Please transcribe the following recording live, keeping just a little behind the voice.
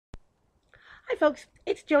Hi, folks.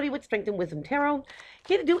 It's Jody with Strength and Wisdom Tarot,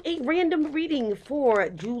 here to do a random reading for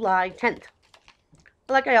July 10th.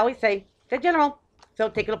 Like I always say, they're general, so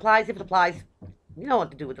take it applies if it applies. You know what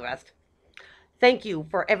to do with the rest. Thank you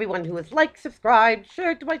for everyone who has liked, subscribed,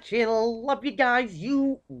 shared to my channel. Love you guys.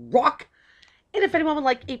 You rock. And if anyone would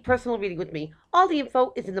like a personal reading with me, all the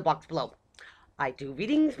info is in the box below. I do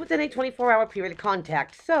readings within a 24-hour period of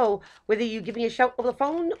contact, so whether you give me a shout over the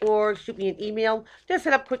phone or shoot me an email, they're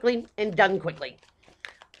set up quickly and done quickly.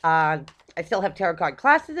 I still have tarot card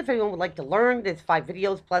classes if anyone would like to learn. There's 5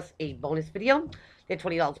 videos plus a bonus video. They're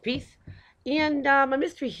 $20 a piece. And my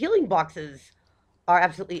mystery healing boxes are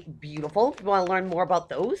absolutely beautiful. If you want to learn more about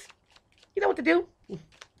those, you know what to do.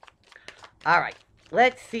 All right,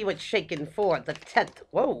 let's see what's shaking for the 10th,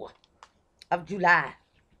 of July.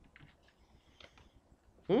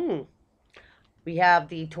 We have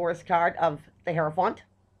the Taurus card of the Hierophant.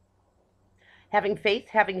 Having faith,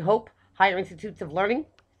 having hope, higher institutes of learning.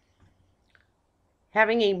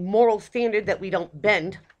 Having a moral standard that we don't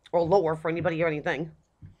bend or lower for anybody or anything.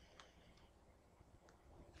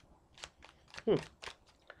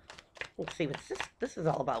 Let's see what this is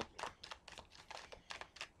all about.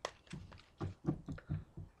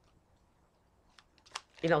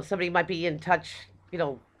 You know, somebody might be in touch,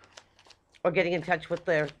 or getting in touch with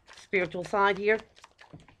their spiritual side here.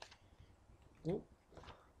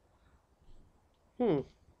 Then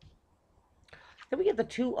we get the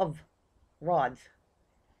Two of Rods.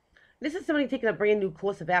 This is somebody taking a brand new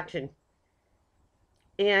course of action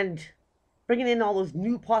and bringing in all those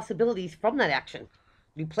new possibilities from that action.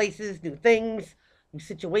 New places, new things, new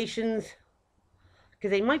situations. Because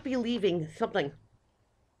they might be leaving something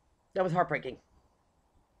that was heartbreaking,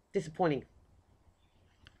 disappointing.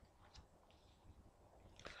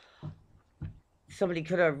 Somebody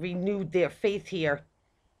could have renewed their faith here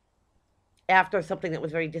after something that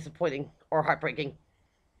was very disappointing or heartbreaking.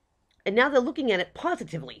 And now they're looking at it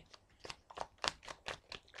positively.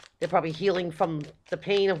 They're probably healing from the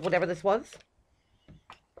pain of whatever this was.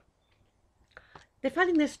 They're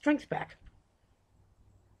finding their strength back.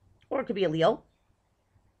 Or it could be a Leo.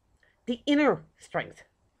 The inner strength.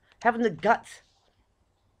 Having the guts.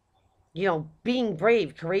 Being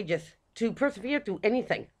brave, courageous, to persevere through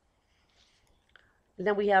anything. And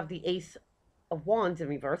then we have the Ace of Wands in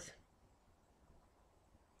reverse.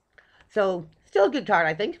 So, still a good card,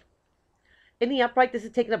 I think. In the upright, this is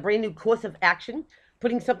taking a brand new course of action,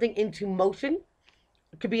 putting something into motion.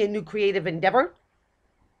 It could be a new creative endeavor.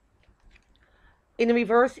 In the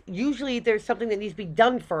reverse, usually there's something that needs to be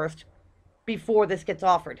done first before this gets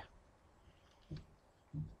offered.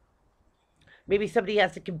 Maybe somebody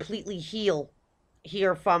has to completely heal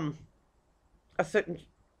here from a certain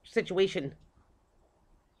situation.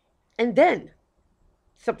 And then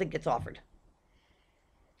something gets offered.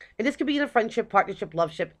 And this could be in a friendship, partnership,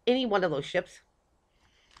 love ship, any one of those ships.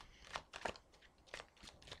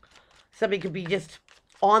 Somebody could be just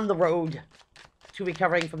on the road to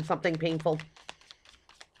recovering from something painful.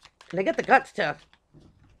 And they get the guts to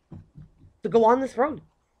go on this road.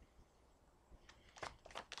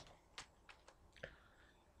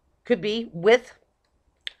 Could be with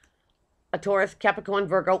a Taurus, Capricorn,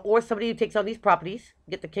 Virgo, or somebody who takes on these properties.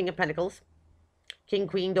 Get the King of Pentacles. King,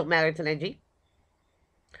 Queen, don't matter, it's an energy.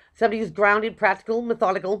 Somebody who's grounded, practical,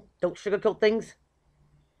 methodical, don't sugarcoat things.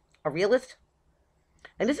 A realist.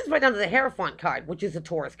 And this is right under the Hierophant card, which is a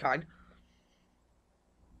Taurus card.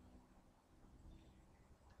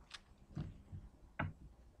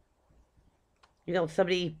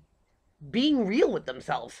 Somebody being real with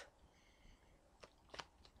themselves.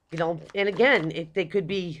 And again, they could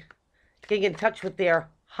be getting in touch with their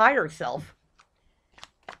higher self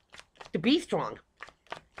to be strong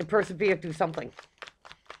and persevere through something.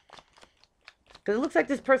 Because it looks like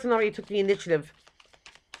this person already took the initiative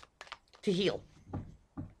to heal.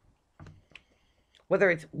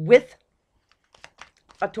 Whether it's with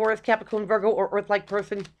a Taurus, Capricorn, Virgo, or Earth-like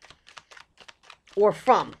person, or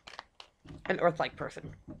from an Earth-like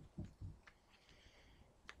person.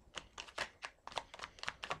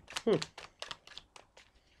 The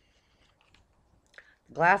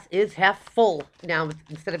glass is half full now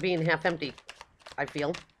instead of being half empty, I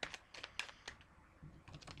feel.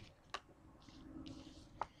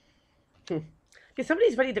 If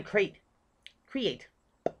somebody's ready to create,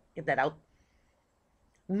 get that out,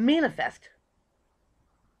 manifest,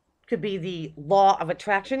 could be the law of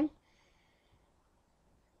attraction,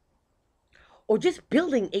 or just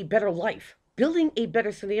building a better life, building a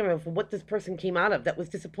better scenario for what this person came out of that was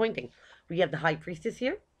disappointing. We have the High Priestess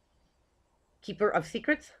here, keeper of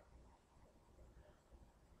secrets,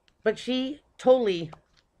 but she totally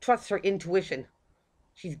trusts her intuition.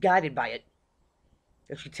 She's guided by it.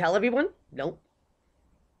 Does she tell everyone? No.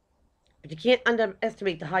 But you can't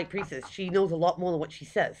underestimate the High Priestess. She knows a lot more than what she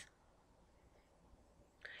says.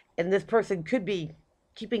 And this person could be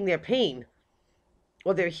keeping their pain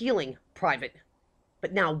or their healing private,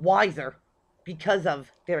 but now wiser because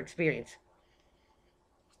of their experience.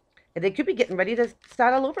 And they could be getting ready to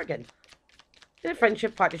start all over again. In a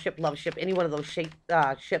friendship, partnership, love ship, any one of those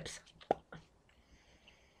ships.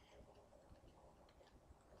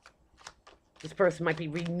 This person might be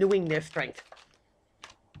renewing their strength.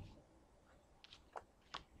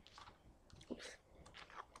 Oops.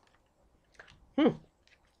 Because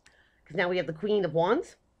now we have the Queen of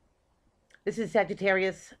Wands. This is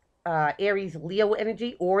Sagittarius, Aries, Leo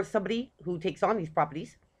energy, or somebody who takes on these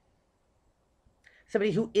properties.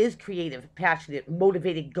 Somebody who is creative, passionate,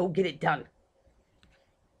 motivated, go get it done.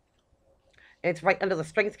 And it's right under the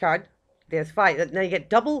Strength card. There's fire. Now you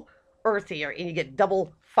get double earth here, and you get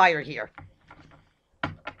double fire here.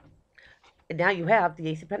 And now you have the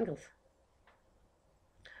Ace of Pentacles.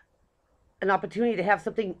 An opportunity to have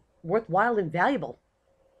something worthwhile and valuable.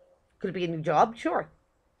 Could it be a new job? Sure.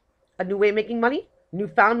 A new way of making money?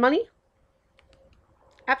 Newfound money?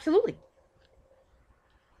 Absolutely.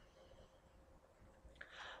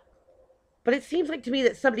 But it seems like to me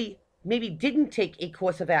that somebody maybe didn't take a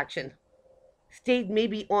course of action. Stayed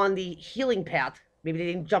maybe on the healing path. Maybe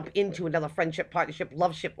they didn't jump into another friendship, partnership,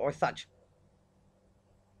 love ship, or such.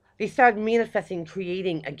 They started manifesting,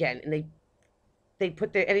 creating again, and they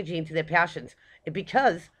put their energy into their passions. And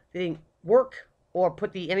because they didn't work or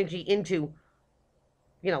put the energy into,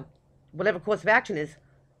 whatever course of action is,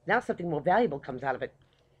 now something more valuable comes out of it.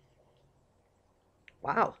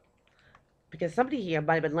 Wow. Because somebody here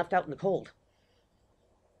might have been left out in the cold.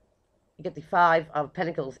 You get the Five of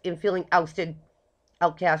Pentacles in feeling ousted,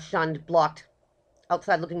 outcast, shunned, blocked,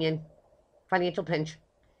 outside looking in, financial pinch.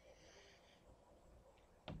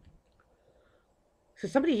 So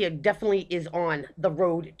somebody here definitely is on the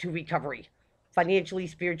road to recovery, financially,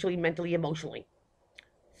 spiritually, mentally, emotionally.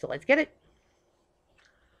 So let's get it.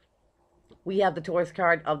 We have the Taurus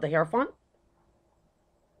card of the Hierophant.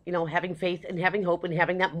 Having faith and having hope and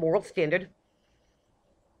having that moral standard.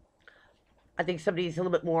 I think somebody's a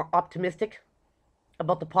little bit more optimistic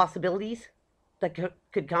about the possibilities that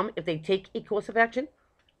could come if they take a course of action.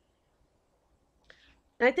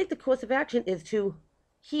 And I think the course of action is to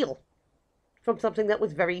heal from something that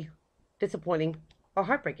was very disappointing or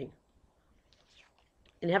heartbreaking.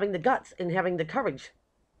 And having the guts and having the courage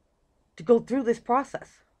to go through this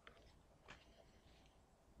process.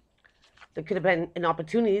 There could have been an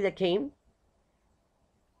opportunity that came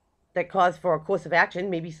that caused for a course of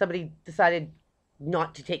action. Maybe somebody decided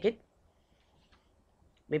not to take it.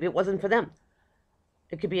 Maybe it wasn't for them.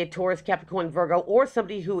 It could be a Taurus, Capricorn, Virgo, or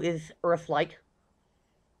somebody who is Earth-like.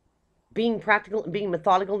 Being practical and being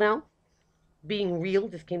methodical now. Being real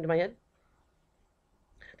just came to my head.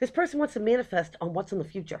 This person wants to manifest on what's in the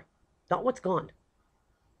future, not what's gone.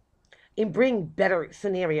 And bring better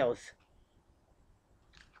scenarios.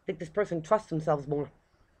 I think this person trusts themselves more.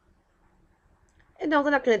 And no,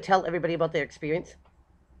 they're not going to tell everybody about their experience,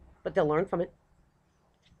 but they'll learn from it.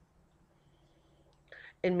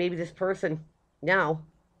 And maybe this person now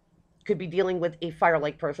could be dealing with a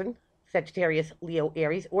fire-like person, Sagittarius, Leo,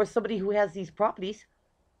 Aries, or somebody who has these properties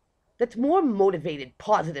that's more motivated,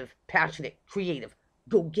 positive, passionate, creative,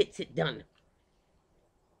 go gets it done.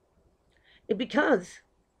 And because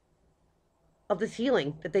of this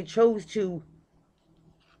healing that they chose to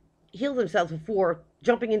heal themselves before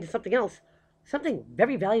jumping into something else, something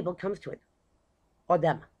very valuable comes to it, or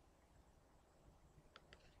them.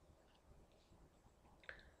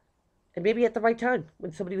 And maybe at the right time,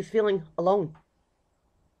 when somebody was feeling alone,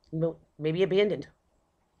 maybe abandoned.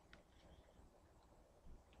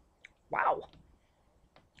 Wow.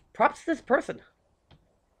 Props to this person.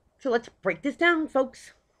 So let's break this down,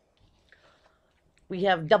 folks. We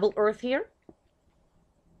have double earth here.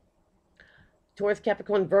 Taurus,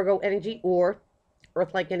 Capricorn, Virgo energy, or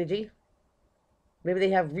earth-like energy. Maybe they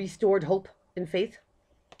have restored hope and faith.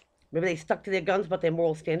 Maybe they stuck to their guns about their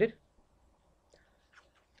moral standard.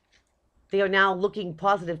 They are now looking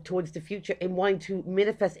positive towards the future and wanting to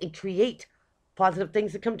manifest and create positive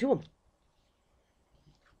things that come to them.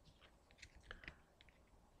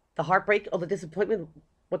 The heartbreak or the disappointment,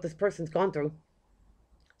 what this person's gone through,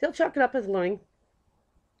 they'll chalk it up as learning.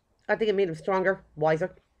 I think it made them stronger,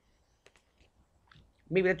 wiser.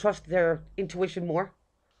 Maybe they trust their intuition more.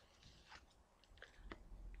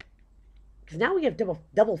 Because now we have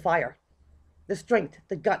double fire. The strength,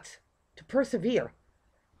 the guts to persevere.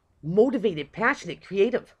 Motivated, passionate,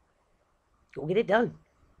 creative. Go get it done.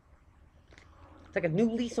 It's like a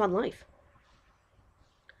new lease on life.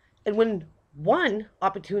 And when one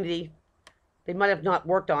opportunity they might have not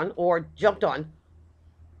worked on or jumped on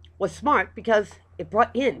was smart because it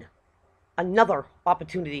brought in another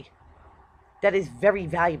opportunity that is very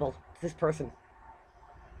valuable to this person.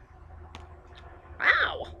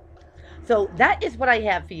 Wow. So that is what I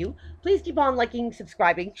have for you. Please keep on liking,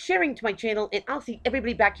 subscribing, sharing to my channel, and I'll see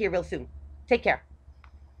everybody back here real soon. Take care.